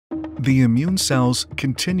The immune cells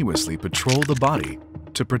continuously patrol the body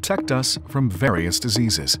to protect us from various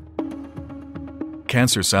diseases.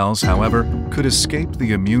 Cancer cells, however, could escape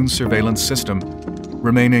the immune surveillance system,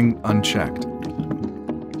 remaining unchecked.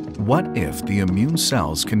 What if the immune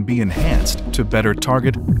cells can be enhanced to better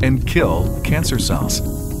target and kill cancer cells?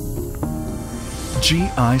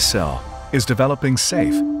 GI Cell is developing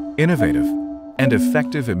safe, innovative, and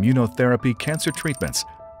effective immunotherapy cancer treatments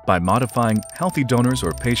by modifying healthy donors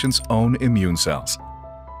or patients' own immune cells.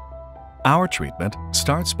 Our treatment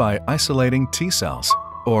starts by isolating T cells,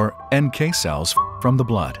 or NK cells, from the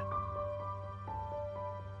blood.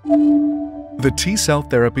 The T cell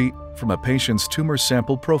therapy from a patient's tumor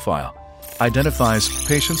sample profile identifies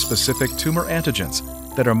patient-specific tumor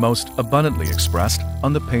antigens that are most abundantly expressed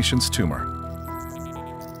on the patient's tumor.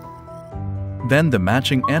 Then the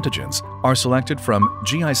matching antigens are selected from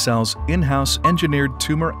GI Cell's in-house engineered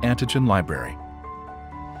tumor antigen library.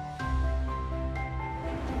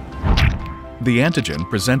 The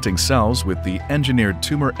antigen-presenting cells with the engineered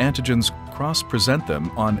tumor antigens cross-present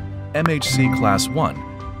them on MHC Class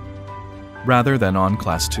I rather than on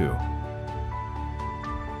Class II.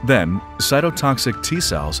 Then, cytotoxic T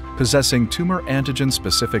cells possessing tumor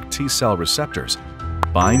antigen-specific T cell receptors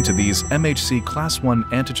bind to these MHC Class I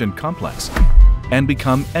antigen complex and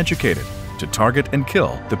become educated to target and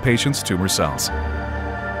kill the patient's tumor cells.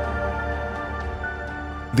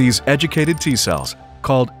 These educated T cells,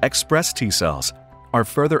 called express T cells, are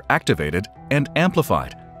further activated and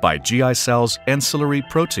amplified by GI Cell's ancillary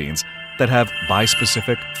proteins that have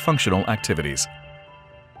bispecific functional activities.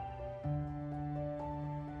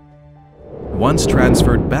 Once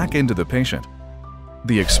transferred back into the patient,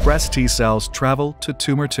 the express T cells travel to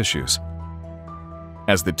tumor tissues.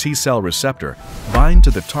 As the T cell receptor bind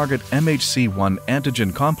to the target MHC1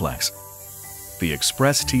 antigen complex, the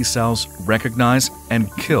express T cells recognize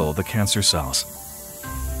and kill the cancer cells.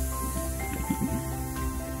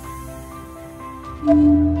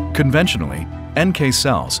 Conventionally, NK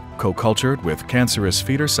cells, co-cultured with cancerous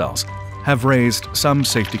feeder cells, have raised some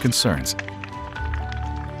safety concerns.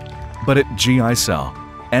 But at GI Cell,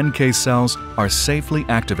 NK cells are safely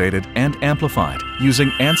activated and amplified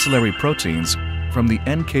using ancillary proteins from the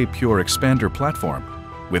NK Pure Expander platform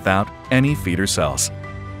without any feeder cells.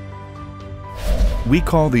 We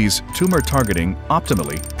call these tumor-targeting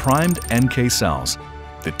optimally primed NK cells,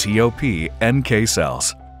 the TOP NK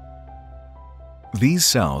cells. These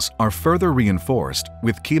cells are further reinforced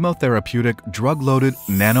with chemotherapeutic drug-loaded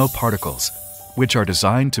nanoparticles, which are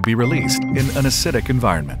designed to be released in an acidic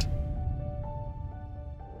environment.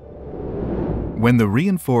 When the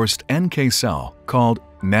reinforced NK cell, called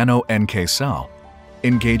nano-NK cell,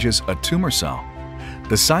 engages a tumor cell,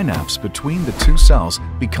 the synapse between the two cells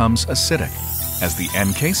becomes acidic as the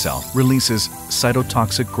NK cell releases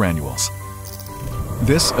cytotoxic granules.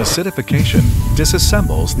 This acidification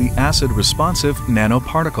disassembles the acid-responsive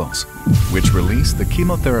nanoparticles, which release the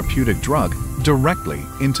chemotherapeutic drug directly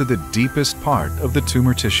into the deepest part of the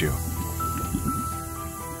tumor tissue.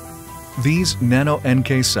 These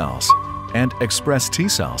nano-NK cells and express T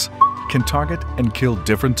cells can target and kill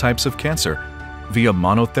different types of cancer via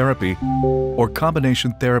monotherapy or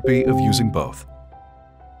combination therapy of using both.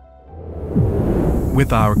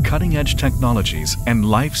 With our cutting-edge technologies and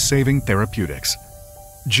life-saving therapeutics,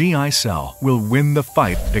 GI Cell will win the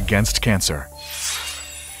fight against cancer.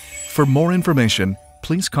 For more information,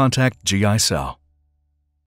 please contact GI Cell.